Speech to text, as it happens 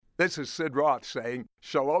This is Sid Roth saying,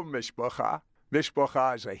 Shalom Mishpacha.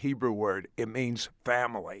 Mishpacha is a Hebrew word. It means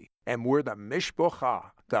family. And we're the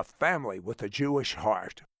Mishpacha, the family with a Jewish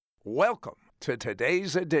heart. Welcome to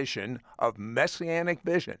today's edition of Messianic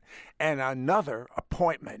Vision and another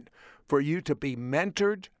appointment for you to be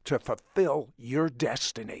mentored to fulfill your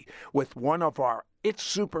destiny with one of our It's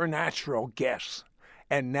Supernatural guests.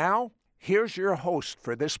 And now, here's your host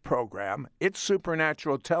for this program, It's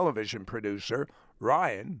Supernatural television producer,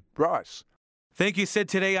 Ryan Bruss. Thank you, Sid.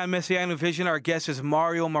 Today on Messianic Vision, our guest is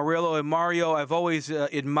Mario Murillo. And Mario, I've always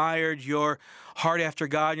admired your heart after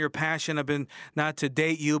God and your passion. I've been, not to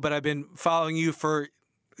date you, but I've been following you for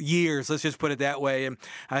years, let's just put it that way. And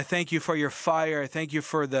I thank you for your fire. I thank you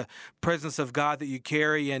for the presence of God that you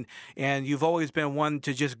carry, and you've always been one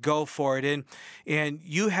to just go for it. And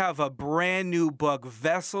you have a brand new book,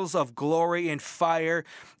 Vessels of Glory and Fire,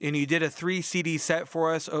 and you did a 3 CD set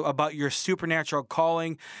for us about your supernatural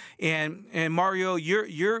calling. And Mario,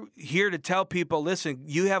 you're here to tell people, listen,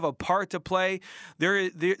 you have a part to play.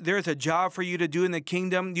 There's a job for you to do in the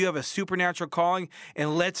kingdom. You have a supernatural calling,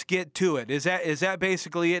 and let's get to it. Is that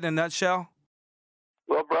basically it in a nutshell?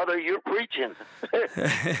 Well, brother, you're preaching.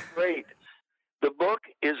 Great. The book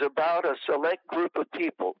is about a select group of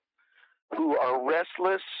people who are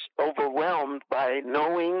restless, overwhelmed by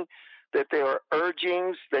knowing that there are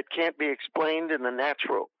urgings that can't be explained in the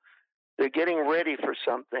natural. They're getting ready for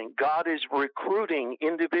something. God is recruiting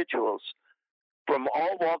individuals from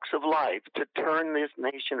all walks of life to turn this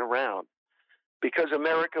nation around. Because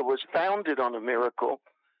America was founded on a miracle,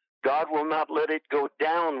 God will not let it go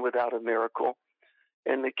down without a miracle.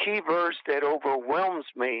 And the key verse that overwhelms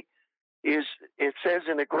me is, it says,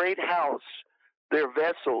 in a great house, there are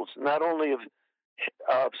vessels, not only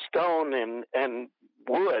of stone and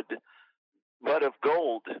wood, but of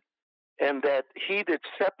gold. And that he that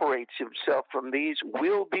separates himself from these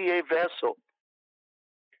will be a vessel.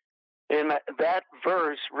 And that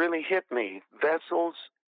verse really hit me. Vessels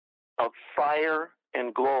of fire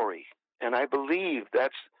and glory. And I believe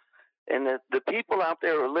that's, and the people out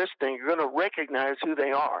there who are listening are going to recognize who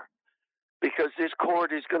they are, because this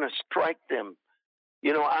chord is going to strike them.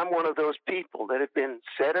 You know, I'm one of those people that have been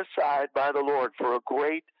set aside by the Lord for a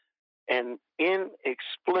great and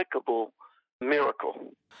inexplicable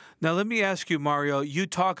miracle. Now, let me ask you, Mario, you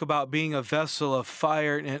talk about being a vessel of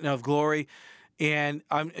fire and of glory, and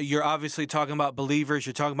you're obviously talking about believers,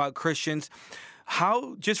 you're talking about Christians.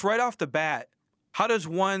 How, just right off the bat, how does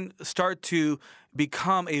one start to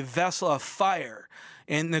become a vessel of fire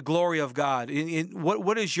in the glory of God?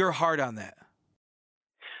 What is your heart on that?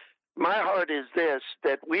 My heart is this,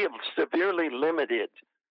 that we have severely limited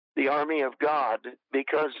the army of God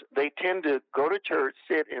because they tend to go to church,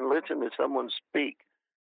 sit, and listen to someone speak.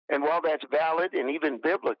 And while that's valid and even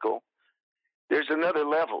biblical, there's another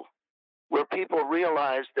level where people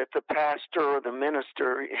realize that the pastor or the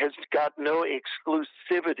minister has got no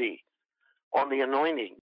exclusivity on the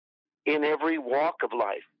anointing in every walk of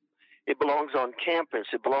life. It belongs on campus.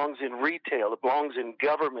 It belongs in retail. It belongs in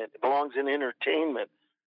government. It belongs in entertainment.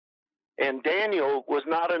 And Daniel was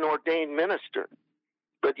not an ordained minister,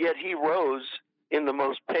 but yet he rose in the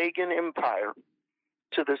most pagan empire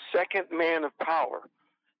to the second man of power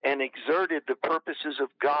and exerted the purposes of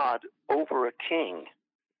God over a king.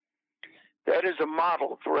 That is a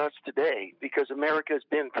model for us today, because America has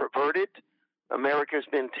been perverted, America has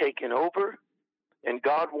been taken over, and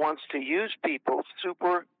God wants to use people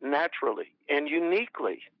supernaturally and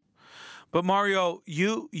uniquely. But Mario,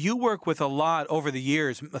 you work with a lot over the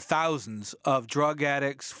years, thousands of drug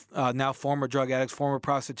addicts, now former drug addicts, former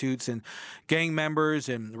prostitutes, and gang members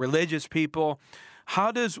and religious people.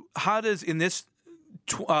 How does in this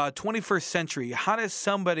 21st century, how does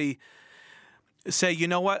somebody say, you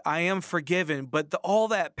know what, I am forgiven, but all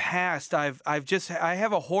that past, I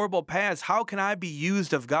have a horrible past. How can I be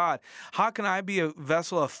used of God? How can I be a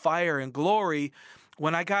vessel of fire and glory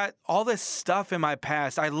when I got all this stuff in my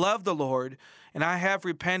past? I love the Lord and I have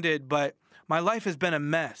repented, but my life has been a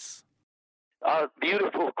mess.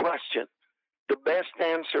 Beautiful question. The best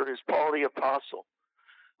answer is Paul the Apostle,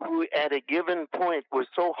 who at a given point was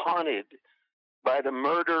so haunted by the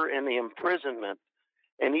murder and the imprisonment.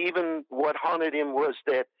 And even what haunted him was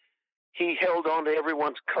that he held on to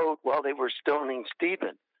everyone's coat while they were stoning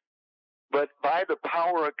Stephen. But by the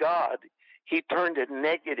power of God, he turned a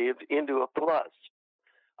negative into a plus.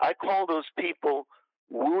 I call those people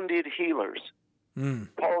wounded healers.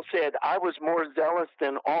 Paul said, I was more zealous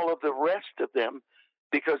than all of the rest of them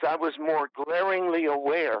because I was more glaringly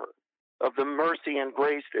aware of the mercy and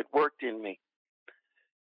grace that worked in me.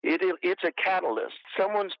 It's a catalyst.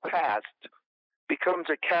 Someone's past becomes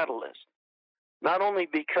a catalyst. not only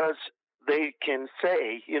because they can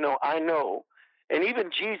say, I know, and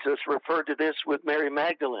even Jesus referred to this with Mary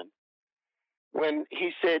Magdalene when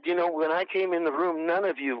he said, when I came in the room, none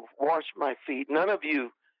of you washed my feet, none of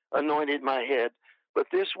you anointed my head, but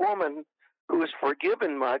this woman who is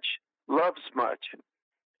forgiven much loves much.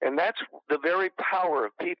 And that's the very power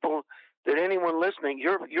of people, that anyone listening,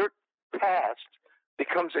 your past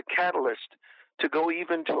becomes a catalyst to go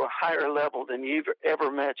even to a higher level than you ever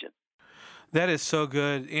imagined. That is so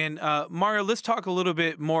good. And Mario, let's talk a little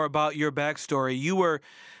bit more about your backstory. You were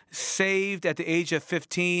saved at the age of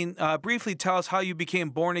 15. Briefly tell us how you became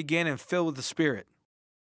born again and filled with the Spirit.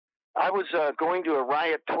 I was going to a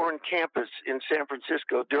riot-torn campus in San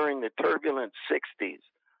Francisco during the turbulent 60s.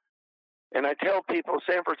 And I tell people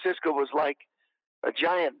San Francisco was like a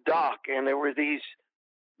giant dock, and there were these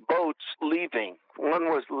boats leaving. One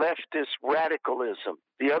was leftist radicalism.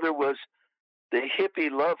 The other was the hippie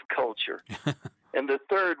love culture. And the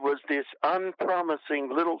third was this unpromising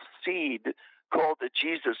little seed called the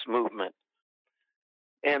Jesus movement.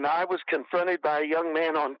 And I was confronted by a young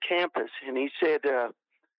man on campus, and he said,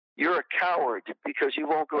 you're a coward because you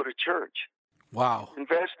won't go to church. Wow.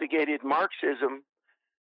 Investigated Marxism,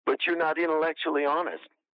 but you're not intellectually honest.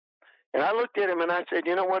 And I looked at him and I said,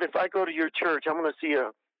 you know what, if I go to your church, I'm going to see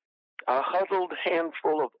a huddled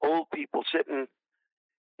handful of old people sitting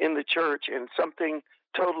in the church and something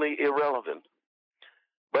totally irrelevant.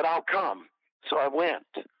 But I'll come. So I went.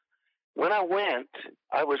 When I went,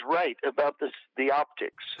 I was right about the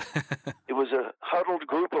optics. It was a huddled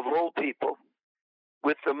group of old people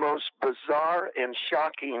with the most bizarre and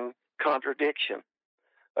shocking contradiction.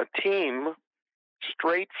 A team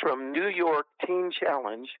straight from New York Teen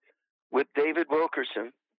Challenge with David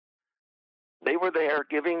Wilkerson. They were there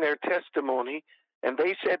giving their testimony, and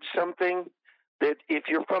they said something that if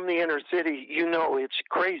you're from the inner city, it's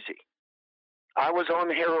crazy. I was on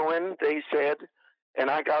heroin, they said, and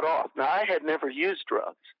I got off. Now, I had never used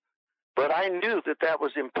drugs, but I knew that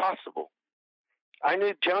was impossible. I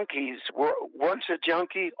knew junkies were once a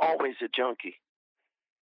junkie, always a junkie.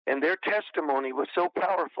 And their testimony was so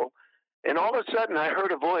powerful. And all of a sudden, I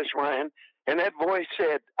heard a voice, Ryan, and that voice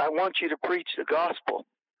said, I want you to preach the gospel.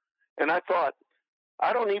 And I thought,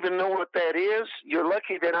 I don't even know what that is. You're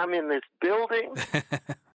lucky that I'm in this building.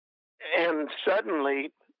 And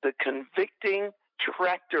suddenly, the convicting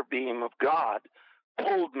tractor beam of God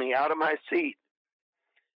pulled me out of my seat.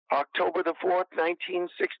 October the 4th,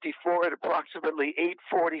 1964, at approximately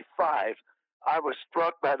 8:45, I was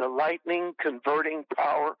struck by the lightning converting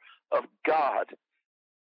power of God.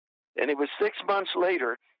 And it was 6 months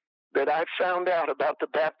later that I found out about the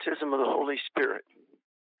baptism of the Holy Spirit.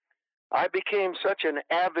 I became such an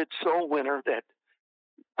avid soul winner that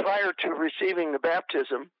prior to receiving the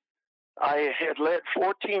baptism, I had led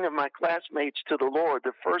 14 of my classmates to the Lord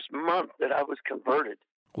the first month that I was converted.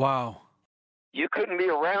 Wow. You couldn't be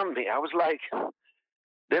around me. I was like,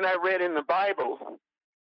 then I read in the Bible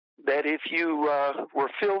that if you were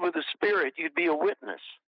filled with the Spirit, you'd be a witness.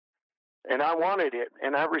 And I wanted it,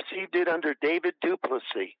 and I received it under David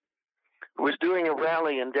Duplessis, who was doing a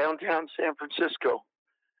rally in downtown San Francisco.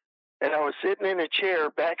 And I was sitting in a chair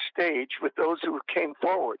backstage with those who came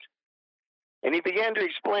forward. And he began to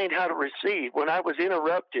explain how to receive. When I was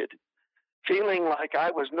interrupted, feeling like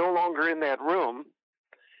I was no longer in that room,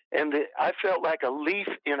 and I felt like a leaf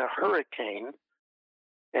in a hurricane,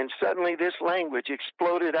 and suddenly this language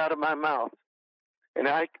exploded out of my mouth. And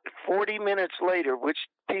 40 minutes later, which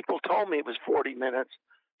people told me it was 40 minutes,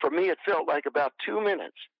 for me it felt like about 2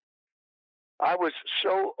 minutes. I was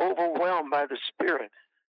so overwhelmed by the Spirit.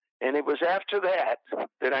 And it was after that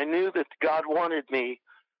I knew that God wanted me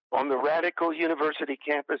on the Radical University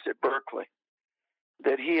campus at Berkeley,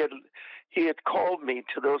 that he had called me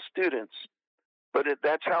to those students. But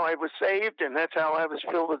that's how I was saved, and that's how I was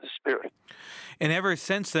filled with the Spirit. And ever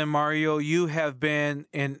since then, Mario, you have been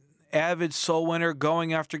an avid soul winner,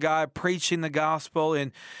 going after God, preaching the gospel,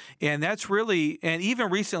 and that's really, and even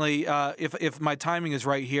recently, if my timing is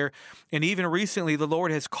right here, and even recently, the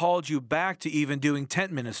Lord has called you back to even doing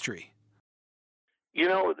tent ministry.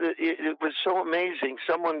 It was so amazing.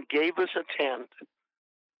 Someone gave us a tent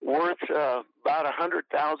worth about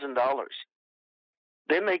 $100,000.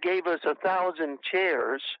 Then they gave us 1,000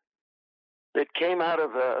 chairs that came out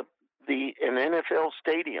of an NFL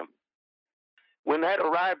stadium. When that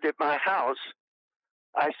arrived at my house,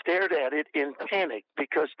 I stared at it in panic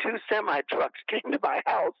because 2 semi-trucks came to my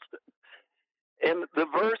house. And the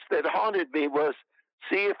verse that haunted me was,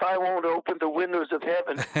 see if I won't open the windows of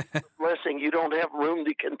heaven, blessing you don't have room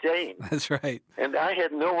to contain. That's right. And I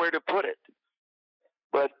had nowhere to put it.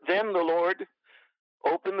 But then the Lord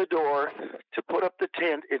opened the door to put up the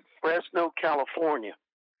tent in Fresno, California.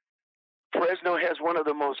 Fresno has one of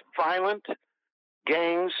the most violent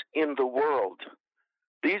gangs in the world.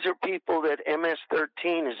 These are people that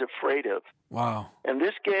MS-13 is afraid of. Wow. And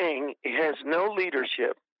this gang has no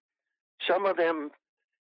leadership. Some of them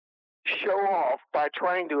show off by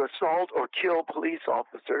trying to assault or kill police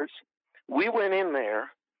officers. We went in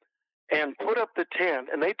there and put up the tent,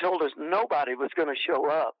 and they told us nobody was going to show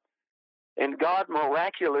up. And God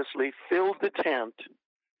miraculously filled the tent,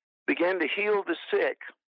 began to heal the sick.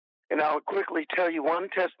 And I'll quickly tell you one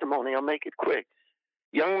testimony. I'll make it quick.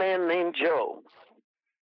 Young man named Joe.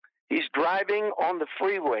 He's driving on the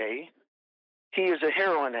freeway. He is a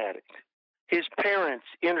heroin addict. His parents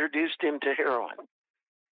introduced him to heroin.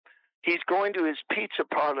 He's going to his pizza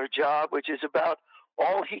parlor job, which is about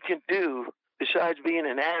all he can do besides being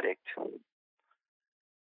an addict.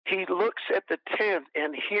 He looks at the tent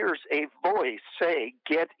and hears a voice say,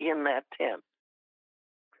 "Get in that tent."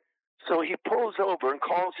 So he pulls over and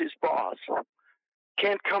calls his boss.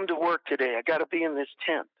 "Can't come to work today. I got to be in this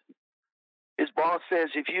tent." His boss says,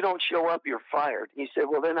 "If you don't show up, you're fired." He said,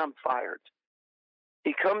 "Well, then I'm fired."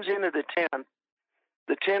 He comes into the tent.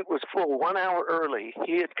 The tent was full 1 hour early.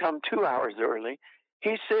 He had come 2 hours early.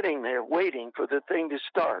 He's sitting there waiting for the thing to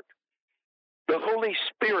start. The Holy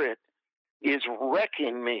Spirit is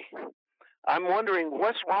wrecking me. I'm wondering,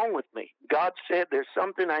 what's wrong with me? God said, there's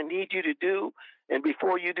something I need you to do, and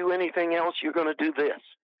before you do anything else, you're going to do this.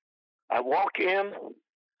 I walk in.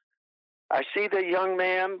 I see the young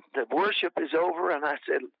man. The worship is over, and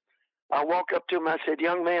I walk up to him. I said,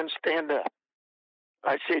 "Young man, stand up."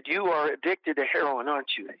 I said, "You are addicted to heroin,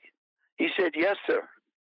 aren't you?" He said, "Yes, sir."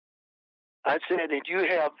 I said, "And you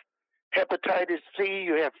have hepatitis C,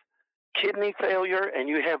 you have kidney failure, and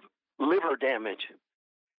you have liver damage."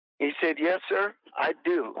 He said, "Yes, sir, I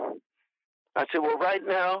do." I said, "Well, right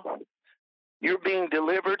now, you're being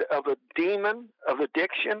delivered of a demon of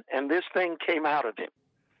addiction, and this thing came out of him."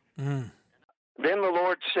 Mm. Then the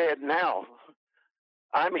Lord said, "Now,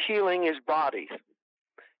 I'm healing his body."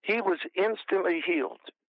 He was instantly healed.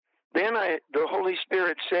 Then the Holy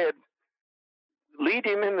Spirit said, "Lead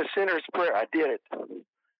him in the sinner's prayer." I did it.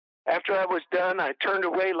 After I was done, I turned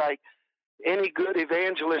away like any good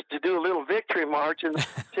evangelist to do a little victory march and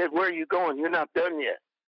said, "Where are you going? You're not done yet."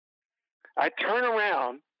 I turned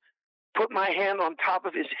around, put my hand on top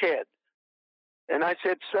of his head, and I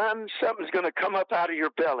said, "Son, something's going to come up out of your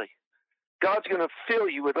belly. God's going to fill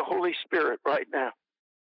you with the Holy Spirit right now."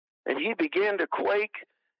 And he began to quake,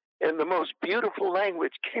 and the most beautiful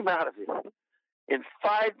language came out of him. In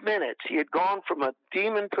 5 minutes, he had gone from a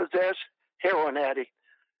demon-possessed heroin addict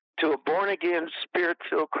to a born-again,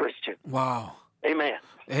 spirit-filled Christian. Wow. Amen.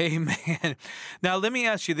 Amen. Now, let me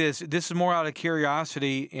ask you this. This is more out of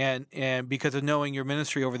curiosity and because of knowing your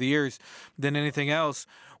ministry over the years than anything else.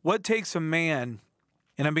 What takes a man,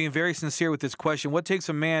 and I'm being very sincere with this question, what takes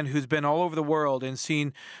a man who's been all over the world and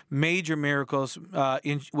seen major miracles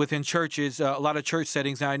within churches, a lot of church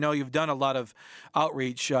settings? Now, I know you've done a lot of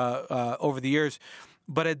outreach over the years,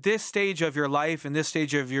 but at this stage of your life and this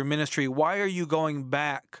stage of your ministry, why are you going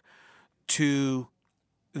back to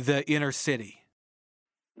the inner city?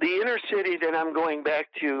 The inner city that I'm going back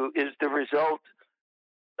to is the result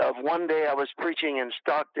of one day I was preaching in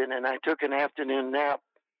Stockton, and I took an afternoon nap,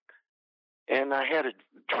 and I had a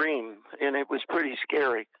dream, and it was pretty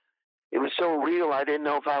scary. It was so real, I didn't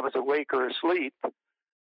know if I was awake or asleep,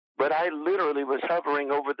 but I literally was hovering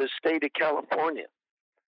over the state of California.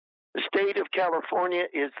 The state of California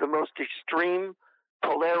is the most extreme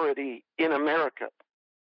polarity in America.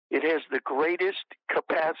 It has the greatest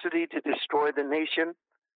capacity to destroy the nation.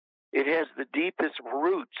 It has the deepest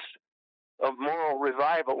roots of moral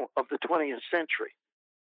revival of the 20th century.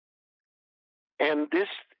 And this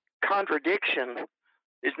contradiction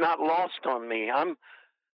is not lost on me. I'm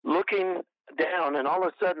looking down, and all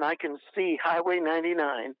of a sudden I can see Highway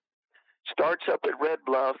 99 starts up at Red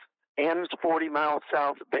Bluff, ends 40 miles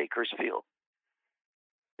south of Bakersfield.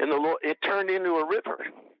 And it turned into a river.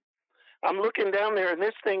 I'm looking down there, and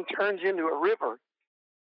this thing turns into a river.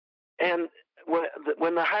 And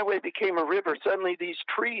when the highway became a river, suddenly these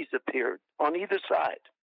trees appeared on either side.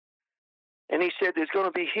 And he said, there's going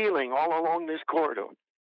to be healing all along this corridor.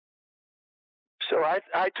 So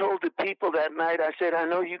I told the people that night, I said, I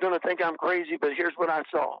know you're going to think I'm crazy, but here's what I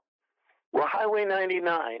saw. Well, Highway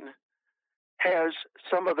 99 has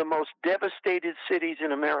some of the most devastated cities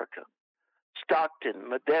in America. Stockton,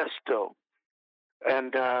 Modesto,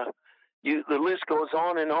 and the list goes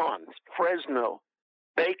on and on. Fresno,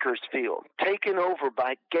 Bakersfield, taken over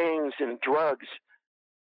by gangs and drugs.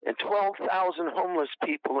 and 12,000 homeless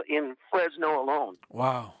people in Fresno alone.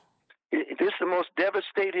 Wow. This is the most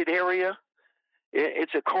devastated area.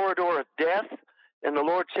 It's a corridor of death, and the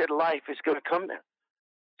Lord said life is going to come there.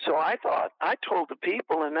 So I told the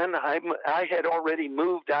people, and then I had already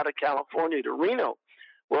moved out of California to Reno.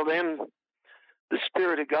 Well, then the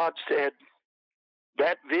Spirit of God said,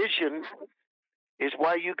 that vision is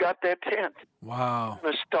why you got that tent. Wow.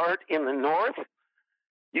 You're going to start in the north.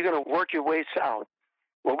 You're going to work your way south.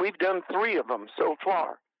 Well, we've done 3 of them so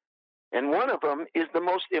far. And one of them is the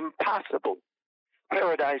most impossible.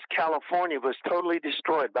 Paradise, California was totally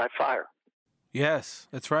destroyed by fire. Yes,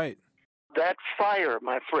 that's right. That fire,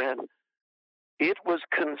 my friend, it was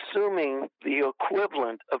consuming the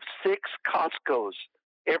equivalent of 6 Costco's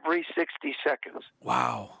every 60 seconds.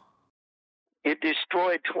 Wow. It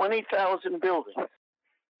destroyed 20,000 buildings.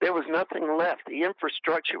 There was nothing left. The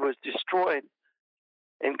infrastructure was destroyed.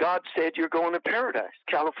 And God said, you're going to Paradise,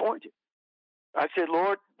 California. I said,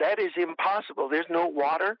 Lord, that is impossible. There's no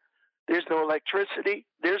water. There's no electricity.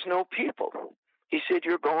 There's no people. He said,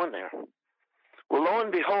 you're going there. Well, lo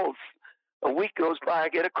and behold, a week goes by, I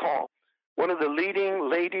get a call. One of the leading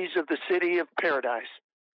ladies of the city of Paradise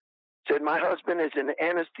said, my husband is an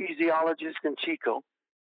anesthesiologist in Chico,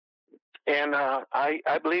 and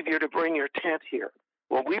I believe you're to bring your tent here.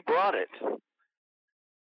 Well, we brought it.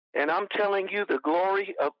 And I'm telling you, the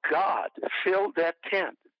glory of God filled that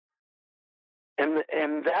tent.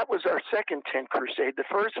 And that was our second tent crusade. The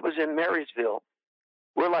first was in Marysville,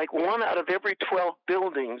 where like 1 out of every 12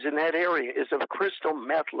 buildings in that area is a crystal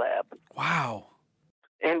meth lab. Wow.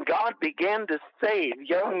 And God began to save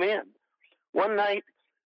young men. One night,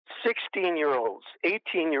 16-year-olds,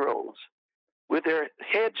 18-year-olds, with their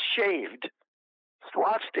heads shaved,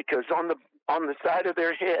 swastikas on the side of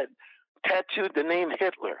their head, tattooed the name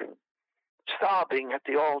Hitler, sobbing at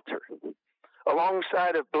the altar,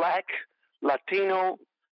 alongside of black, Latino,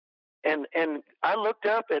 and I looked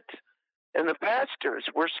up and the pastors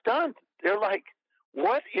were stunned. They're like,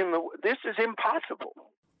 "What this is impossible."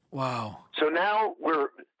 Wow. So now we're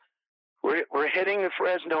heading to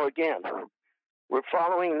Fresno again. We're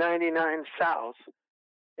following 99 South,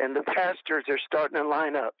 and the pastors are starting to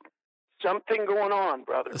line up. Something going on,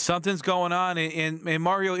 brother. Something's going on. And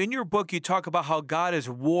Mario, in your book, you talk about how God is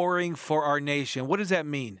warring for our nation. What does that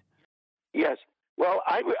mean? Yes. Well,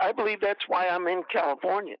 I believe that's why I'm in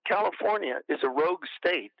California. California is a rogue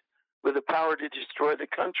state with the power to destroy the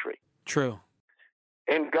country. True.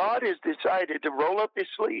 And God has decided to roll up his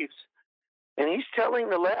sleeves, and he's telling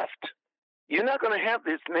the left, you're not going to have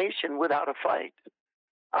this nation without a fight.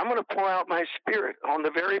 I'm going to pour out my spirit on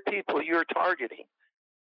the very people you're targeting.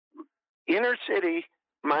 Inner city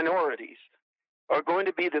minorities are going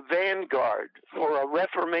to be the vanguard for a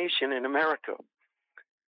reformation in America.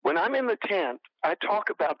 When I'm in the tent, I talk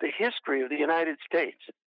about the history of the United States.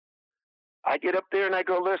 I get up there and I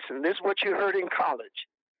go, listen, this is what you heard in college.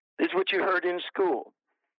 This is what you heard in school.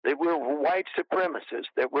 That we're white supremacists,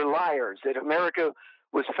 that we're liars, that America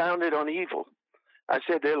was founded on evil. I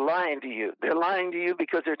said, they're lying to you. They're lying to you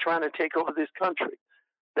because they're trying to take over this country.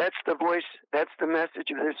 That's the voice, that's the message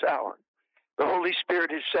of this hour. The Holy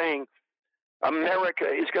Spirit is saying, America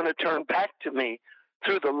is going to turn back to me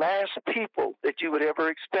through the last people that you would ever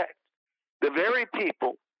expect. The very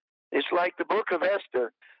people, it's like the book of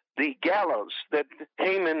Esther, the gallows that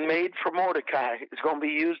Haman made for Mordecai is going to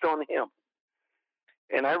be used on him.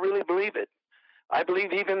 And I really believe it. I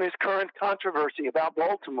believe even this current controversy about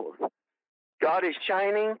Baltimore, God is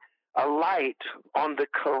shining a light on the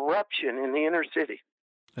corruption in the inner city.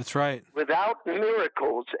 That's right. Without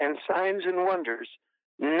miracles and signs and wonders,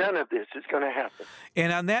 none of this is going to happen.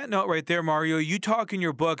 And on that note right there, Mario, you talk in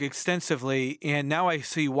your book extensively, and now I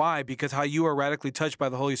see why, because how you are radically touched by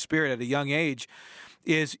the Holy Spirit at a young age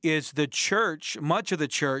is the church, much of the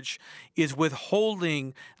church, is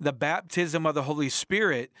withholding the baptism of the Holy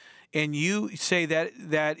Spirit. And you say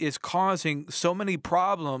that is causing so many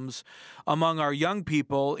problems among our young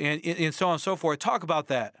people and so on and so forth. Talk about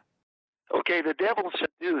that. Okay, the devil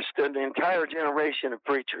seduced an entire generation of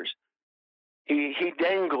preachers. He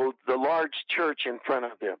dangled the large church in front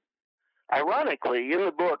of them. Ironically, in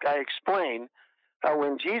the book, I explain how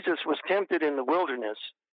when Jesus was tempted in the wilderness,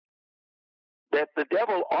 that the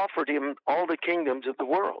devil offered him all the kingdoms of the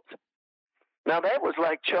world. Now, that was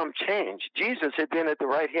like chump change. Jesus had been at the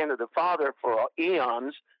right hand of the Father for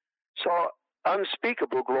eons, saw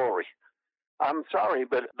unspeakable glory. I'm sorry,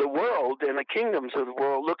 but the world and the kingdoms of the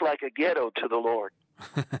world look like a ghetto to the Lord.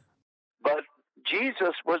 But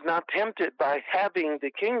Jesus was not tempted by having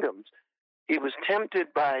the kingdoms. He was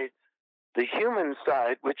tempted by the human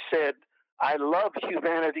side, which said, I love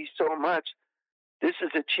humanity so much This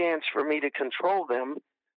is a chance for me to control them,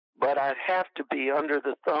 but I'd have to be under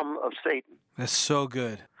the thumb of Satan. That's so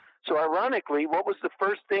good. So ironically, what was the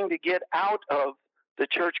first thing to get out of the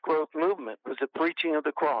church growth movement was the preaching of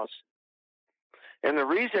the cross. And the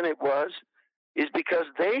reason it was is because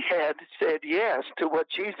they had said yes to what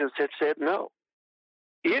Jesus had said no.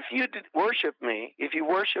 If you worship me, if you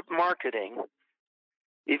worship marketing,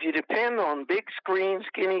 if you depend on big screens,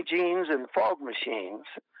 skinny jeans, and fog machines,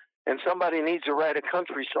 and somebody needs to write a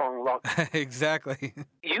country song, exactly,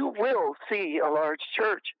 you will see a large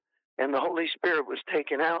church. And the Holy Spirit was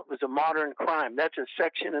taken out. It was a modern crime. That's a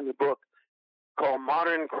section in the book called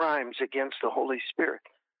Modern Crimes Against the Holy Spirit.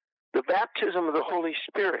 The baptism of the Holy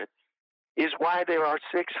Spirit is why there are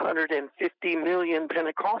 650 million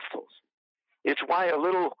Pentecostals. It's why a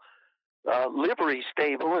little livery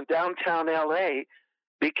stable in downtown L.A.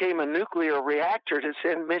 became a nuclear reactor to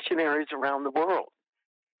send missionaries around the world.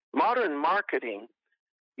 Modern marketing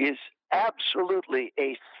is absolutely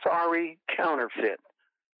a sorry counterfeit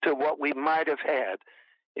to what we might have had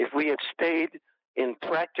if we had stayed in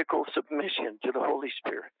practical submission to the Holy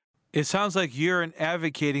Spirit. It sounds like you're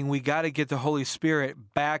advocating we got to get the Holy Spirit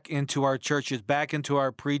back into our churches, back into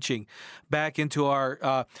our preaching, back into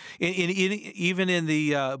our. Even in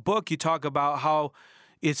the book, you talk about how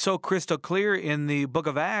it's so crystal clear in the book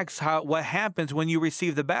of Acts what happens when you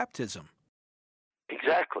receive the baptism.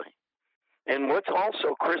 Exactly. And what's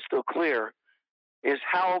also crystal clear is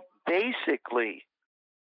how basically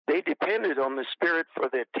they depended on the Spirit for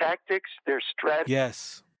their tactics, their strategies.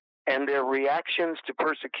 Yes. And their reactions to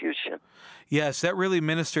persecution. Yes, that really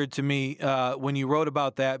ministered to me when you wrote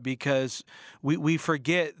about that, because we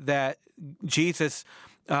forget that Jesus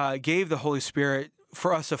gave the Holy Spirit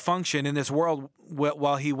for us to function in this world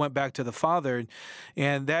while he went back to the Father.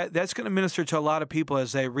 And that's going to minister to a lot of people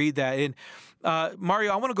as they read that. And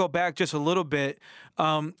Mario, I want to go back just a little bit.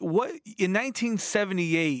 What in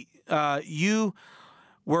 1978, you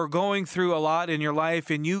were going through a lot in your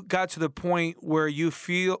life, and you got to the point where you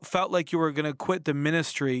felt like you were going to quit the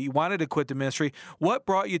ministry. You wanted to quit the ministry. What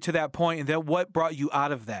brought you to that point, and then what brought you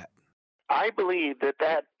out of that? I believe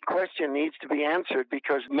that question needs to be answered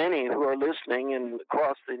because many who are listening and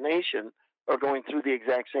across the nation are going through the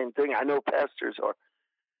exact same thing. I know pastors are.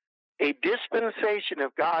 A dispensation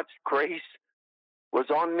of God's grace was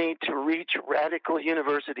on me to reach Radical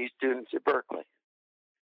University students at Berkeley.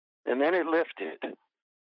 And then it lifted.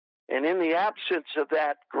 And in the absence of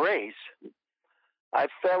that grace, I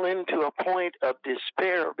fell into a point of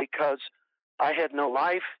despair because I had no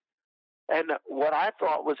life. And what I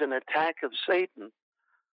thought was an attack of Satan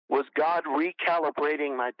was God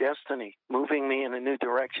recalibrating my destiny, moving me in a new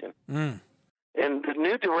direction. And the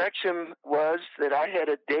new direction was that I had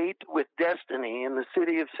a date with destiny in the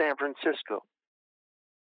city of San Francisco,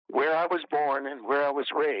 where I was born and where I was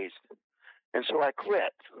raised. And so I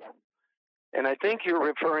quit. And I think you're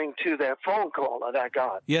referring to that phone call that I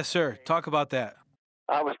got. Yes, sir. Talk about that.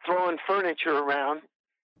 I was throwing furniture around.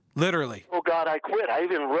 Literally. Oh, God, I quit. I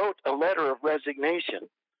even wrote a letter of resignation.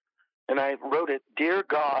 And I wrote it, Dear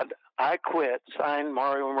God, I quit, signed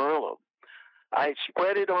Mario Murillo. I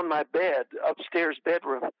spread it on my bed, upstairs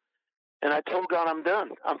bedroom. And I told God, I'm done.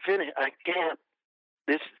 I'm finished. I can't.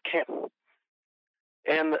 This can't.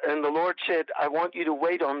 And the Lord said, I want you to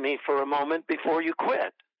wait on me for a moment before you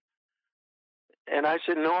quit. And I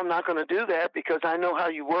said, no, I'm not going to do that because I know how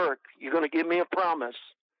you work. You're going to give me a promise.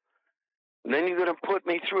 And then you're going to put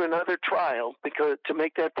me through another trial because to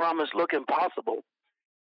make that promise look impossible.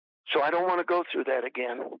 So I don't want to go through that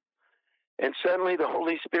again. And suddenly the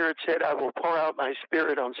Holy Spirit said, I will pour out my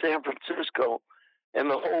Spirit on San Francisco and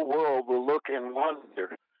the whole world will look and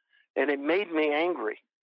wonder. And it made me angry.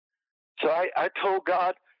 So I told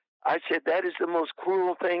God, I said, that is the most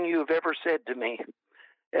cruel thing you have ever said to me.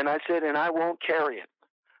 And I said, and I won't carry it.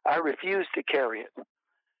 I refuse to carry it.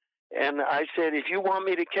 And I said, if you want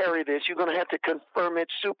me to carry this, you're going to have to confirm it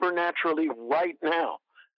supernaturally right now.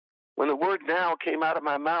 When the word now came out of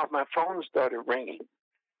my mouth, my phone started ringing.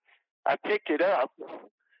 I picked it up,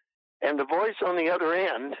 and the voice on the other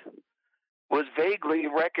end was vaguely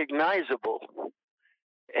recognizable.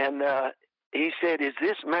 And he said, is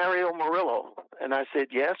this Mario Murillo? And I said,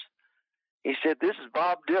 yes. He said, this is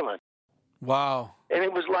Bob Dylan. Wow. And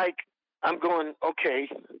it was like, I'm going, okay,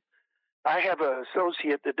 I have an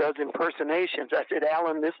associate that does impersonations. I said,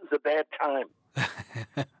 Alan, this is a bad time.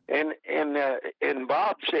 and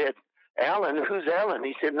Bob said, Alan, who's Alan?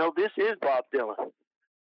 He said, no, this is Bob Dylan.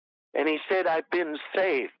 And he said, I've been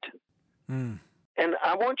saved. And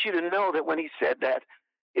I want you to know that when he said that,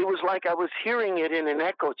 it was like I was hearing it in an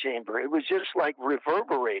echo chamber. It was just like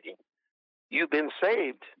reverberating. You've been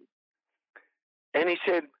saved. And he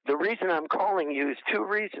said, the reason I'm calling you is two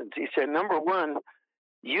reasons. He said, number one,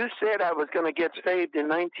 you said I was going to get saved in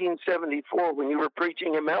 1974 when you were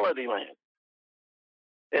preaching in Melodyland.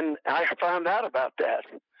 And I found out about that.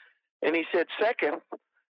 And he said, second,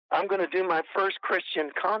 I'm going to do my first Christian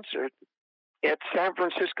concert at San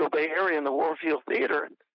Francisco Bay Area in the Warfield Theater.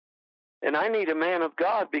 And I need a man of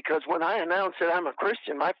God, because when I announce that I'm a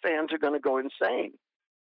Christian, my fans are going to go insane.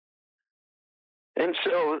 And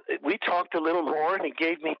so we talked a little more, and he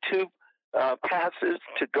gave me two passes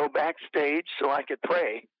to go backstage so I could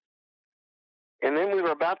pray. And then we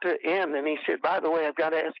were about to end, and he said, by the way, I've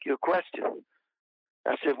got to ask you a question.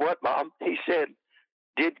 I said, what, Bob? He said,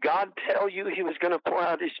 did God tell you he was going to pour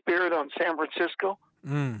out his Spirit on San Francisco?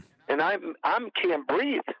 Mm. And I can't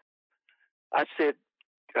breathe. I said,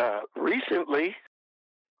 recently.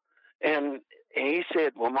 And he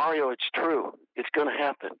said, well, Mario, it's true. It's going to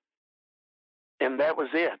happen. And that was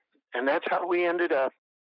it. And that's how we ended up,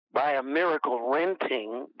 by a miracle,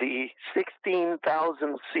 renting the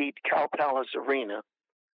 16,000-seat Cow Palace Arena.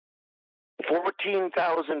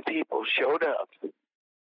 14,000 people showed up.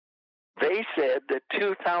 They said that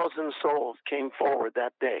 2,000 souls came forward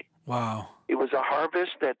that day. Wow. It was a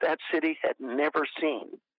harvest that city had never seen.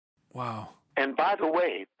 Wow. And by the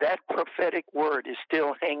way, that prophetic word is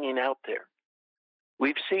still hanging out there.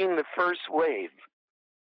 We've seen the first wave,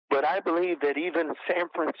 but I believe that even San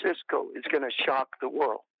Francisco is going to shock the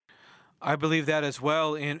world. I believe that as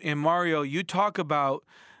well. And Mario, you talk about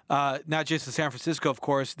not just in San Francisco, of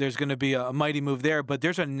course, there's going to be a mighty move there, but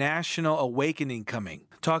there's a national awakening coming.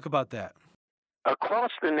 Talk about that.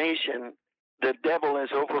 Across the nation, the devil has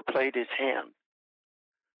overplayed his hand.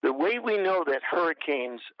 The way we know that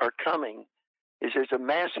hurricanes are coming is there's a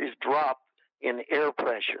massive drop in air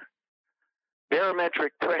pressure.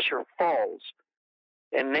 Barometric pressure falls,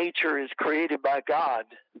 and nature is created by God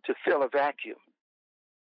to fill a vacuum.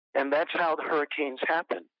 And that's how the hurricanes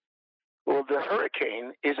happen. Well, the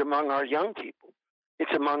hurricane is among our young people.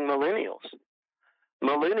 It's among millennials.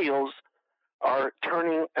 Millennials are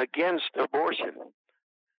turning against abortion.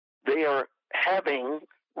 They are having,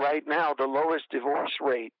 right now, the lowest divorce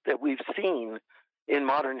rate that we've seen in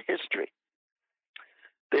modern history.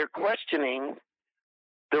 They're questioning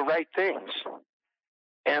the right things.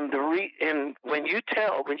 And when you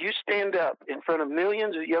stand up in front of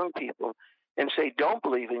millions of young people and say, don't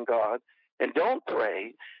believe in God, and don't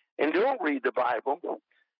pray, and don't read the Bible,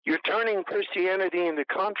 you're turning Christianity into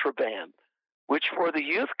contraband, which for the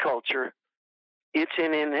youth culture, it's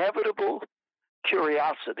an inevitable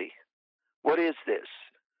curiosity. What is this?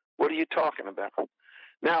 What are you talking about?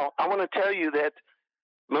 Now, I want to tell you that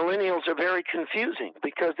millennials are very confusing,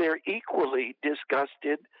 because they're equally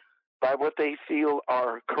disgusted by what they feel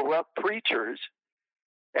are corrupt preachers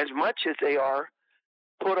as much as they are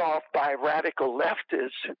put off by radical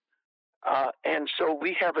leftists. And so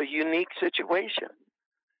we have a unique situation.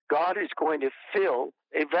 God is going to fill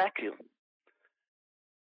a vacuum.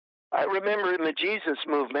 I remember in the Jesus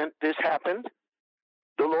movement, this happened.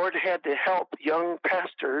 The Lord had to help young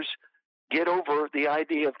pastors get over the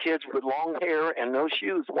idea of kids with long hair and no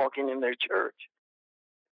shoes walking in their church.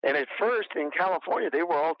 And at first in California, they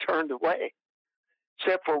were all turned away,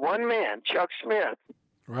 except for one man, Chuck Smith,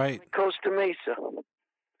 right, Costa Mesa,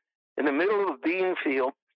 in the middle of a bean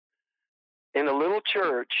field, in a little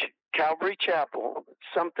church, Calvary Chapel.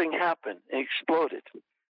 Something happened and exploded.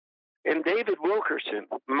 And David Wilkerson,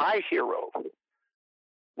 my hero,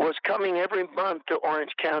 was coming every month to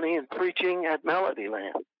Orange County and preaching at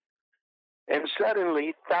Melodyland. And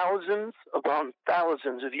suddenly, thousands upon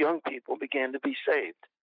thousands of young people began to be saved.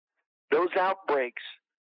 Those outbreaks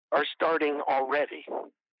are starting already.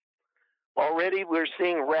 Already we're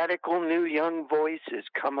seeing radical new young voices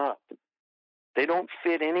come up. They don't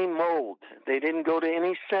fit any mold. They didn't go to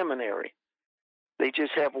any seminary. They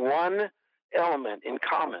just have one element in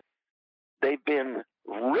common. They've been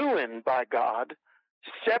ruined by God,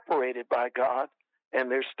 separated by God, and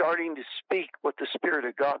they're starting to speak what the Spirit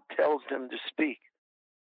of God tells them to speak.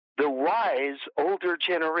 The wise older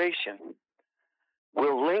generation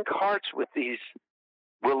will link hearts with these,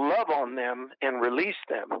 will love on them and release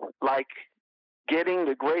them, like getting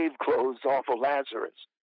the grave clothes off of Lazarus.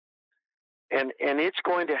 And it's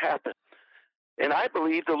going to happen. And I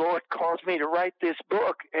believe the Lord caused me to write this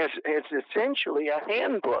book as essentially a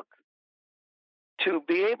handbook to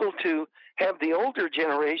be able to have the older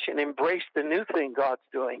generation embrace the new thing God's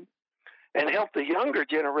doing and help the younger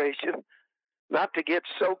generation not to get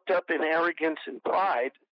soaked up in arrogance and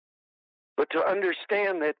pride, but to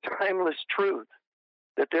understand that timeless truth,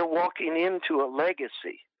 that they're walking into a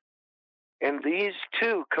legacy. And these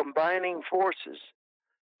two combining forces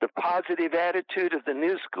the positive attitude of the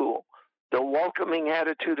new school, the welcoming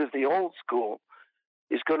attitude of the old school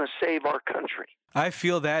is going to save our country. I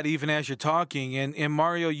feel that even as you're talking. And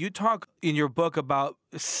Mario, you talk in your book about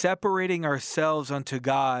separating ourselves unto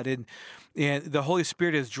God, and the Holy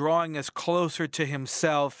Spirit is drawing us closer to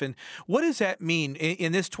Himself. And what does that mean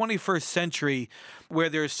in this 21st century where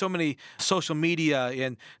there's so many social media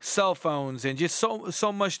and cell phones and just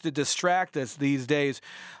so much to distract us these days?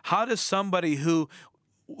 How does somebody who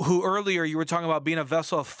earlier you were talking about being a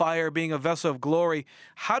vessel of fire, being a vessel of glory,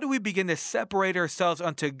 how do we begin to separate ourselves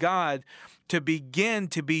unto God to begin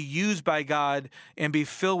to be used by God and be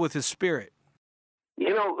filled with His Spirit?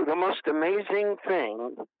 You know, the most amazing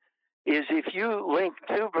thing is if you link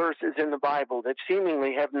two verses in the Bible that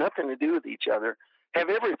seemingly have nothing to do with each other, have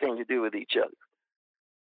everything to do with each other.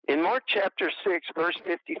 In Mark chapter 6, verse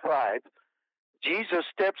 55, Jesus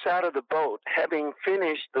steps out of the boat, having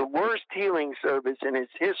finished the worst healing service in his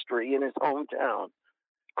history in his hometown,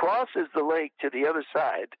 crosses the lake to the other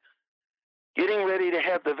side, getting ready to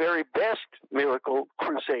have the very best miracle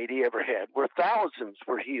crusade he ever had, where thousands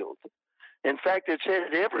were healed. In fact, it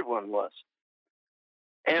said everyone was.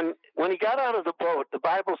 And when he got out of the boat, the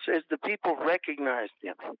Bible says the people recognized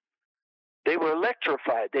him. They were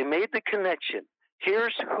electrified. They made the connection.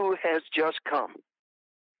 Here's who has just come.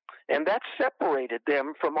 And that separated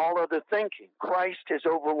them from all other thinking. Christ has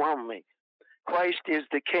overwhelmed me. Christ is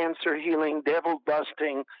the cancer-healing,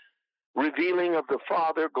 devil-busting, revealing of the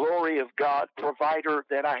Father, glory of God, provider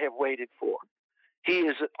that I have waited for. He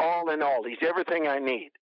is all in all. He's everything I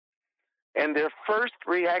need. And their first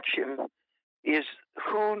reaction is,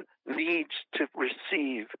 who needs to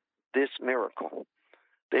receive this miracle?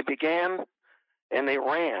 They began and they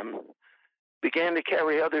began to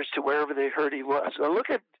carry others to wherever they heard he was. Now look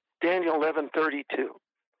at Daniel 11:32.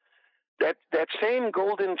 That same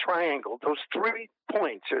golden triangle, those 3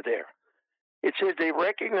 points are there. It says they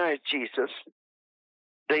recognized Jesus,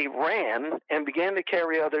 they ran and began to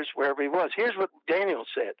carry others wherever he was. Here's what Daniel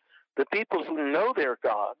said: the people who know their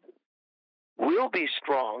God will be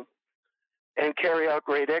strong and carry out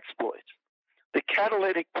great exploits. The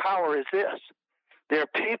catalytic power is this: there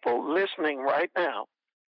are people listening right now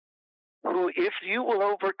who, if you will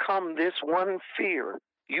overcome this one fear,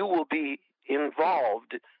 you will be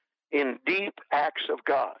involved in deep acts of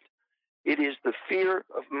God. It is the fear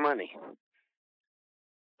of money.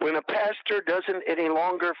 When a pastor doesn't any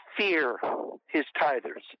longer fear his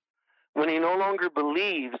tithers, when he no longer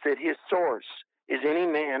believes that his source is any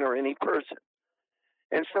man or any person,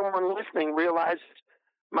 and someone listening realizes,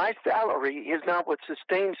 my salary is not what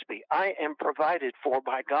sustains me. I am provided for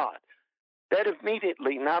by God. That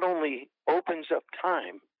immediately not only opens up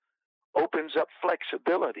time, opens up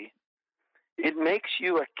flexibility, it makes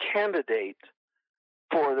you a candidate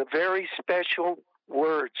for the very special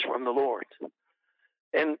words from the Lord.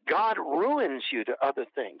 And God ruins you to other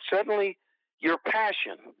things. Suddenly, your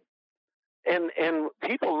passion, and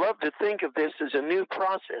people love to think of this as a new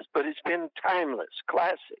process, but it's been timeless,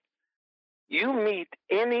 classic. You meet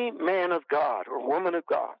any man of God or woman of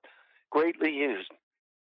God, greatly used.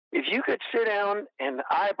 If you could sit down and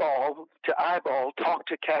eyeball to eyeball talk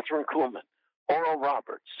to Catherine Kuhlman, Oral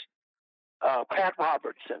Roberts, Pat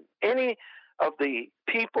Robertson, any of the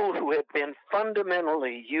people who have been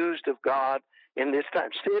fundamentally used of God in this time,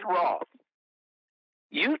 Sid Roth,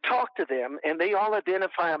 you talk to them and they all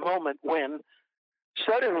identify a moment when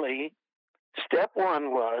suddenly step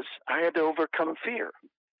one was, I had to overcome fear.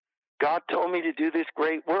 God told me to do this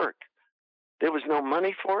great work. There was no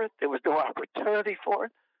money for it. There was no opportunity for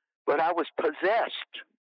it. But I was possessed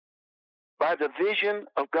by the vision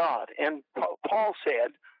of God. And Paul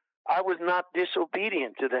said, I was not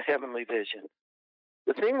disobedient to the heavenly vision.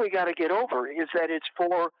 The thing we got to get over is that it's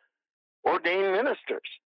for ordained ministers.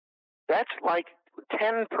 That's like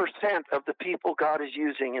 10% of the people God is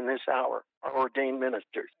using in this hour are ordained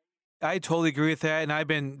ministers. I totally agree with that, and I've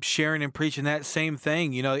been sharing and preaching that same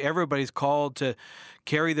thing. You know, everybody's called to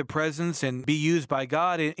carry the presence and be used by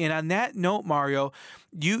God. And on that note, Mario,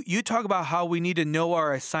 you talk about how we need to know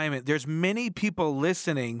our assignment. There's many people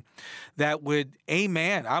listening that would,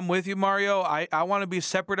 amen, I'm with you, Mario. I want to be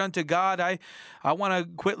separate unto God. I want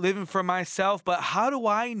to quit living for myself. But how do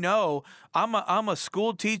I know? I'm a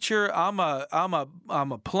school teacher. I'm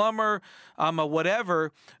a plumber. I'm a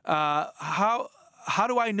whatever. How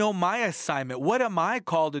do I know my assignment? What am I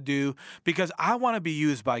called to do? Because I want to be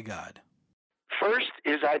used by God. First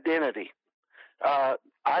is identity. I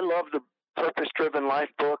love the Purpose-Driven Life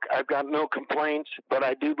book. I've got no complaints, but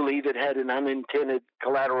I do believe it had an unintended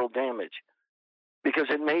collateral damage because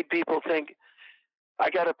it made people think,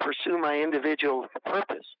 I got to pursue my individual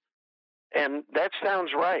purpose. And that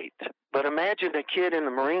sounds right. But imagine a kid in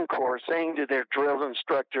the Marine Corps saying to their drill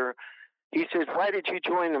instructor, he says, "Why did you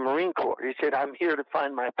join the Marine Corps?" He said, "I'm here to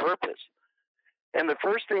find my purpose." And the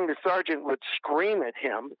first thing the sergeant would scream at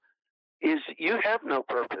him is, "You have no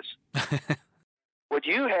purpose. What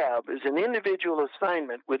you have is an individual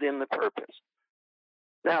assignment within the purpose."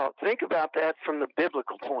 Now, think about that from the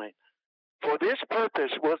biblical point. For this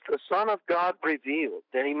purpose was the Son of God revealed,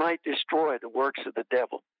 that he might destroy the works of the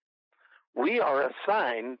devil. We are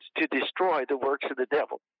assigned to destroy the works of the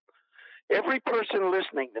devil. Every person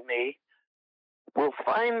listening to me will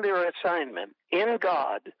find their assignment in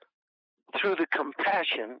God through the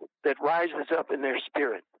compassion that rises up in their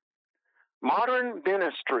spirit. Modern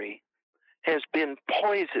ministry has been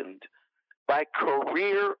poisoned by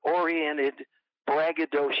career-oriented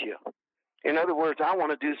braggadocio. In other words, I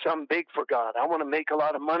want to do something big for God. I want to make a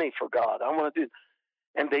lot of money for God.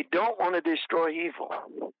 And they don't want to destroy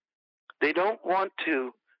evil. They don't want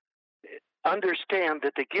to understand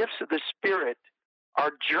that the gifts of the Spirit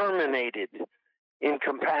are germinated in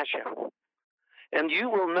compassion. And you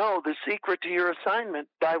will know the secret to your assignment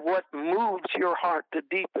by what moves your heart the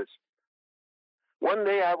deepest. One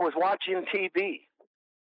day I was watching TV,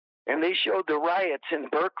 and they showed the riots in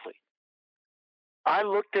Berkeley. I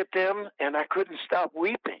looked at them, and I couldn't stop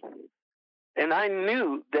weeping. And I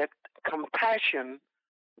knew that compassion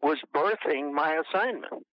was birthing my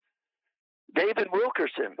assignment. David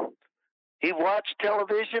Wilkerson, he watched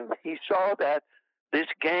television. He saw that this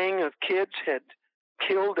gang of kids had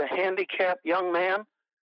killed a handicapped young man,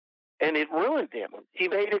 and it ruined him. He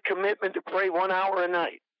made a commitment to pray 1 hour a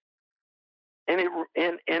night. And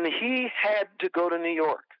he had to go to New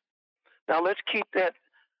York. Now let's keep that.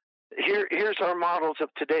 Here's our models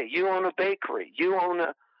of today. You own a bakery. You own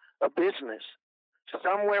a business.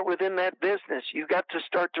 Somewhere within that business, you got to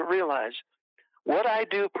start to realize what I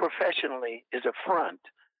do professionally is a front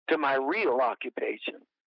to my real occupation.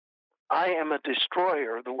 I am a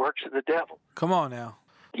destroyer of the works of the devil. Come on now.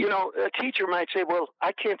 You know, a teacher might say, "Well,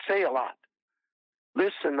 I can't say a lot."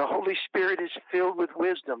 Listen, the Holy Spirit is filled with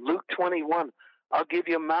wisdom. Luke 21, I'll give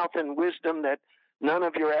you a mouth and wisdom that none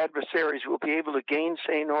of your adversaries will be able to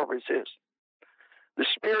gainsay nor resist. The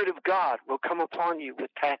Spirit of God will come upon you with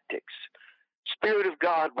tactics. Spirit of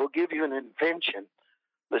God will give you an invention.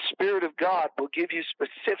 The Spirit of God will give you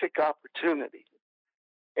specific opportunity.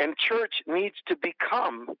 And church needs to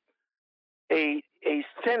become a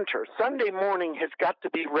center. Sunday morning has got to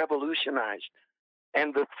be revolutionized,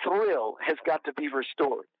 and the thrill has got to be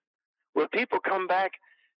restored. Where people come back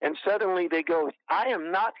and suddenly they go, "I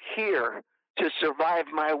am not here to survive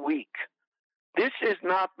my week. This is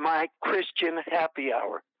not my Christian happy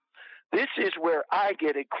hour. This is where I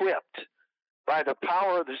get equipped by the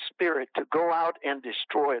power of the Spirit to go out and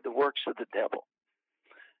destroy the works of the devil."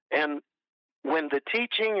 And when the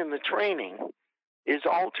teaching and the training is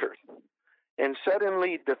altered, and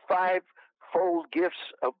suddenly the fivefold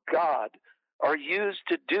gifts of God are used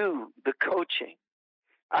to do the coaching.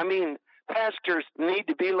 I mean, pastors need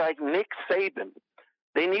to be like Nick Saban.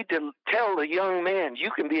 They need to tell the young man,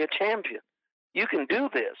 "You can be a champion. You can do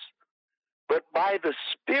this." But by the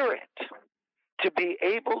Spirit, to be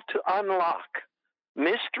able to unlock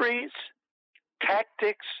mysteries,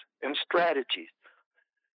 tactics, and strategies.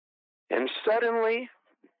 And suddenly,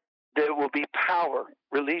 there will be power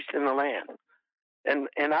released in the land.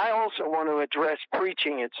 And I also want to address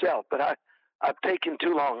preaching itself, but I've taken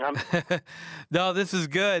too long. No, this is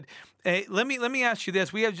good. Hey, let me ask you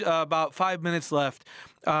this. We have about 5 minutes left,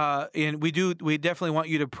 and we definitely want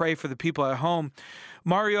you to pray for the people at home.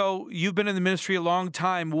 Mario, you've been in the ministry a long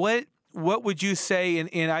time. What would you say?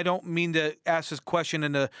 And I don't mean to ask this question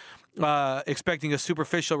in expecting a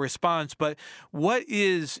superficial response, but what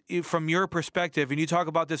is, from your perspective, and you talk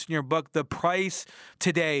about this in your book, the price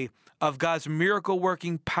today of God's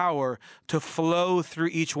miracle-working power to flow through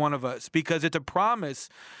each one of us? Because it's a promise.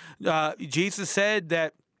 Jesus said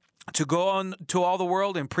that to go on to all the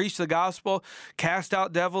world and preach the gospel, cast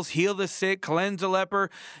out devils, heal the sick, cleanse the leper,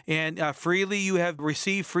 and freely you have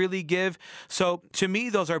received, freely give. So to me,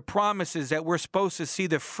 those are promises that we're supposed to see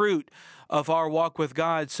the fruit of our walk with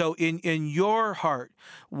God. So in your heart,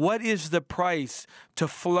 what is the price to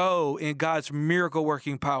flow in God's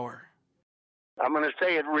miracle-working power? I'm going to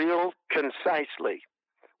say it real concisely.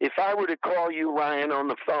 If I were to call you, Ryan, on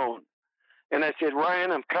the phone, and I said,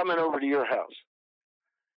 "Ryan, I'm coming over to your house,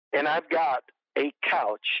 and I've got a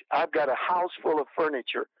couch, I've got a house full of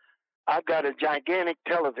furniture, I've got a gigantic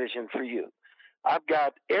television for you, I've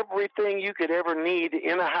got everything you could ever need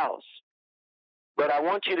in a house, but I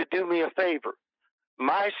want you to do me a favor.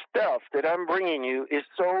 My stuff that I'm bringing you is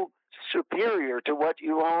so superior to what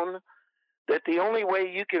you own that the only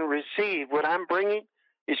way you can receive what I'm bringing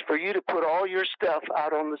is for you to put all your stuff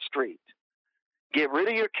out on the street. Get rid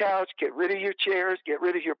of your couch, get rid of your chairs, get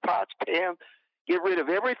rid of your pots, pans, get rid of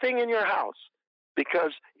everything in your house,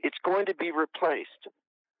 because it's going to be replaced.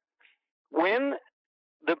 When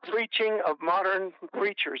the preaching of modern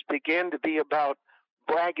preachers began to be about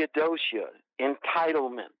braggadocio,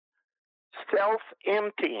 entitlement,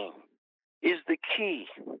 self-emptying is the key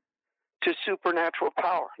to supernatural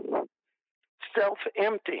power.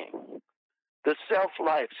 Self-emptying. The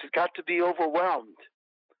self-life has got to be overwhelmed.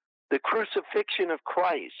 The crucifixion of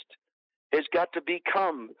Christ has got to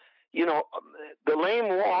become, the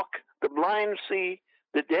lame walk, the blind see,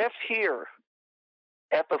 the deaf hear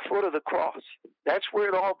at the foot of the cross. That's where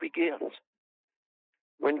it all begins.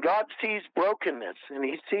 When God sees brokenness and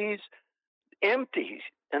he sees an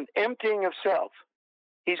emptying of self,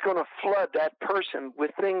 he's going to flood that person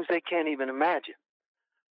with things they can't even imagine.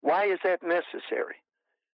 Why is that necessary?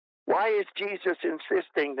 Why is Jesus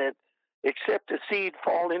insisting that except a seed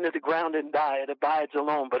fall into the ground and die, it abides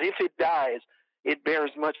alone, but if it dies, it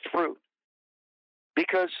bears much fruit?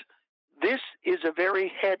 Because this is a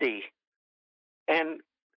very heady and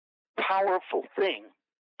powerful thing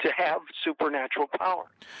to have supernatural power.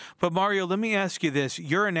 But Mario, let me ask you this.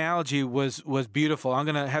 Your analogy was beautiful. I'm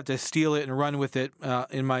going to have to steal it and run with it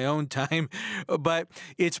in my own time. But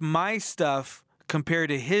it's my stuff compared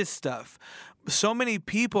to his stuff. So many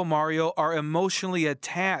people, Mario, are emotionally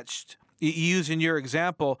attached, using your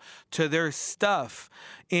example, to their stuff.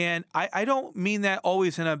 And I don't mean that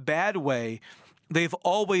always in a bad way. They've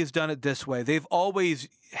always done it this way. They've always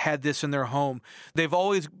had this in their home. They've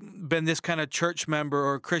always been this kind of church member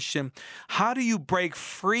or Christian. How do you break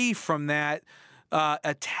free from that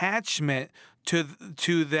attachment to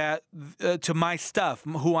my stuff,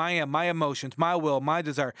 who I am, my emotions, my will, my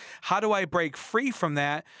desire? How do I break free from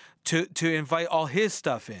that to invite all his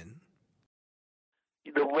stuff in?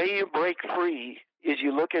 The way you break free is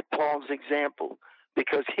you look at Paul's example,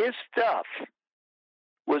 because his stuff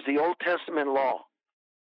was the Old Testament law.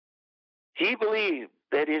 He believed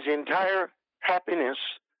that his entire happiness,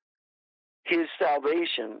 his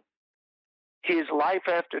salvation, his life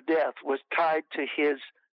after death was tied to his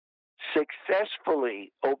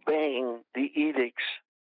successfully obeying the edicts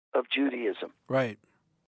of Judaism. Right.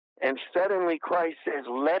 And suddenly Christ says,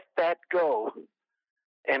 let that go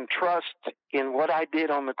and trust in what I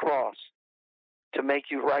did on the cross to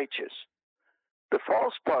make you righteous. The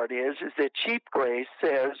false part is that cheap grace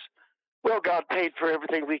says, well, God paid for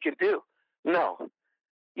everything we can do. No.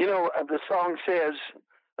 The song says,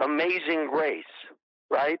 amazing grace,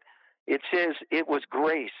 right? It says, it was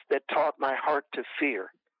grace that taught my heart to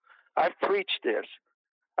fear. I've preached this.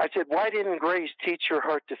 I said, why didn't grace teach your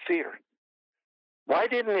heart to fear? Why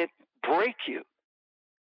didn't it break you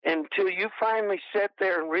until you finally sat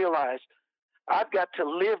there and realized, I've got to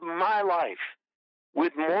live my life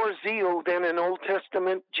with more zeal than an Old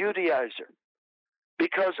Testament Judaizer,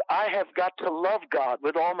 because I have got to love God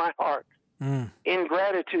with all my heart in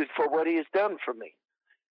gratitude for what he has done for me.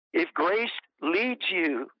 If grace leads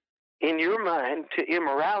you in your mind to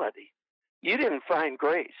immorality, you didn't find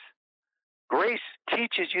grace. Grace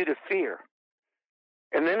teaches you to fear.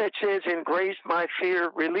 And then it says, in grace my fear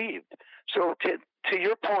relieved. So to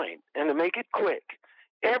your point, and to make it quick,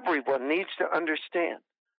 everyone needs to understand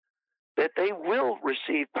that they will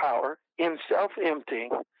receive power in self-emptying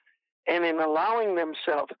and in allowing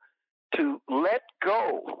themselves to let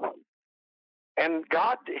go. And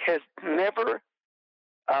God has never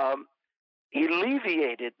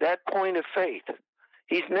alleviated that point of faith.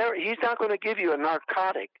 He's not going to give you a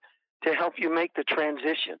narcotic to help you make the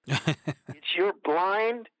transition. It's your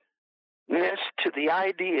blindness to the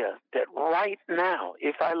idea that right now,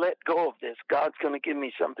 if I let go of this, God's going to give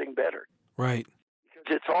me something better. Right.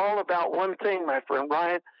 Because it's all about one thing, my friend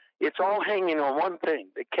Ryan. It's all hanging on one thing,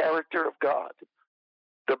 the character of God.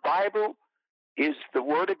 The Bible is the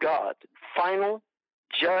Word of God, final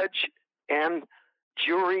judge and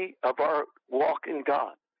jury of our walk in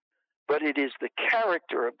God. But it is the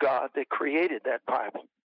character of God that created that Bible.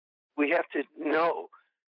 We have to know,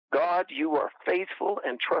 God, you are faithful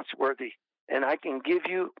and trustworthy, and I can give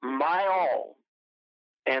you my all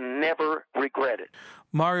and never regret it.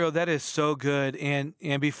 Mario, that is so good. And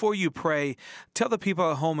before you pray, tell the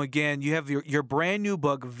people at home again, you have your brand new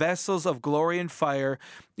book, Vessels of Glory and Fire,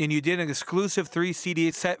 and you did an exclusive 3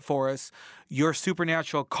 CD set for us, Your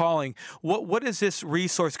Supernatural Calling. What is this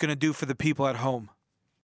resource going to do for the people at home?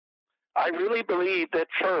 I really believe that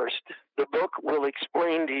first, the book will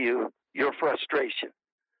explain to you your frustration.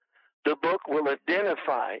 The book will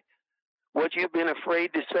identify what you've been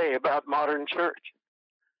afraid to say about modern church.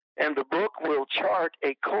 And the book will chart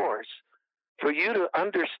a course for you to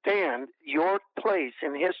understand your place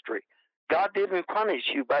in history. God didn't punish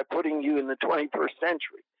you by putting you in the 21st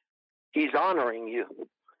century. He's honoring you.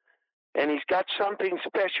 And he's got something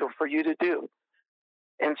special for you to do.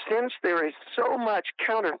 And since there is so much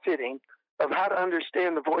counterfeiting of how to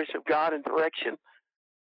understand the voice of God and direction,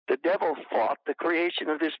 the devil fought the creation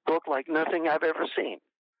of this book like nothing I've ever seen.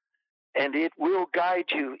 And it will guide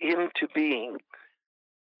you into being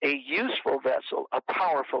a useful vessel, a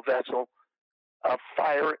powerful vessel of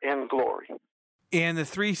fire and glory. And the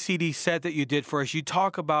 3 CD set that you did for us, you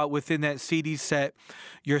talk about within that CD set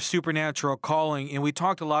your supernatural calling. And we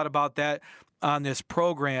talked a lot about that on this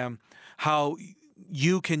program, how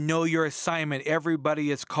you can know your assignment.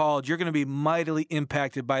 Everybody is called. You're going to be mightily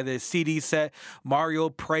impacted by this CD set. Mario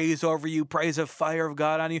prays over you, prays a fire of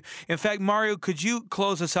God on you. In fact, Mario, could you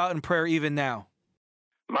close us out in prayer even now?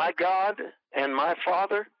 My God and my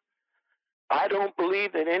Father, I don't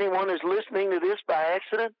believe that anyone is listening to this by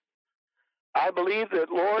accident. I believe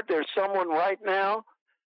that, Lord, there's someone right now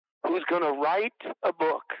who's going to write a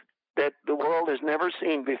book that the world has never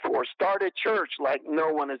seen before. Start a church like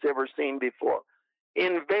no one has ever seen before.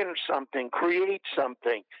 Invent something, create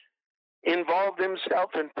something, involve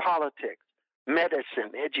themselves in politics,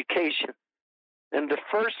 medicine, education. And the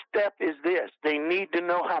first step is this: they need to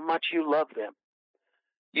know how much you love them.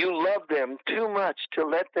 You love them too much to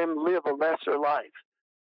let them live a lesser life.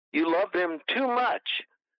 You love them too much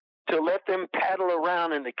to let them paddle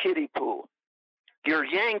around in the kiddie pool. You're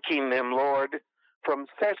yanking them, Lord, from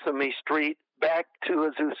Sesame Street back to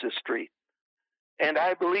Azusa Street. And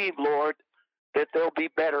I believe, Lord, that they'll be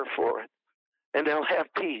better for it, and they'll have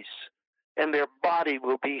peace, and their body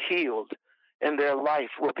will be healed, and their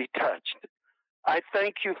life will be touched. I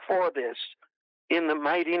thank you for this in the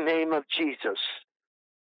mighty name of Jesus.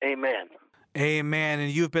 Amen. Amen.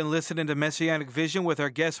 And you've been listening to Messianic Vision with our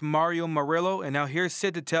guest, Mario Murillo. And now here's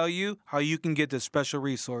Sid to tell you how you can get this special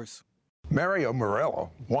resource. Mario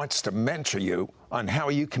Murillo wants to mentor you on how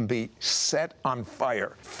you can be set on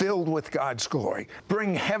fire, filled with God's glory,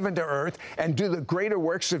 bring heaven to earth, and do the greater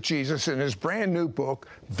works of Jesus in his brand new book,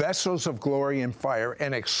 Vessels of Glory and Fire,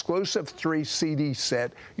 an exclusive 3 CD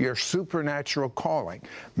set, Your Supernatural Calling.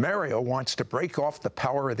 Mario wants to break off the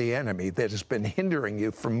power of the enemy that has been hindering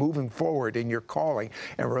you from moving forward in your calling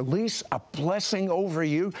and release a blessing over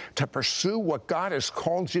you to pursue what God has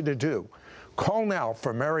called you to do. Call now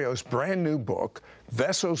for Mario's brand new book,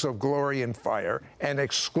 Vessels of Glory and Fire, an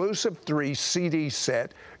exclusive 3 CD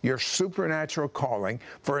set, Your Supernatural Calling,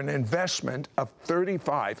 for an investment of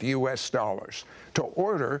 $35 US. To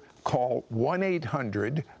order, call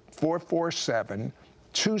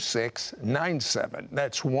 1-800-447-2697.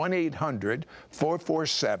 That's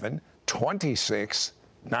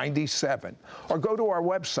 1-800-447-2697. Or go to our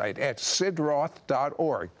website at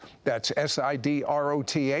sidroth.org. That's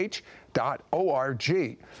SIDROTH.org.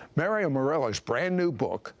 Mario Murillo's brand new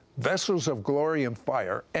book, Vessels of Glory and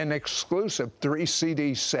Fire, an exclusive 3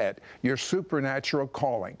 CD set, Your Supernatural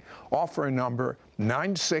Calling. Offer number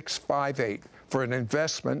 9658 for an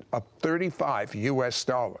investment of $35 US.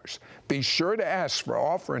 Be sure to ask for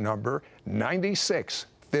offer number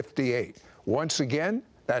 9658. Once again,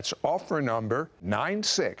 that's offer number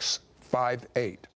 9658.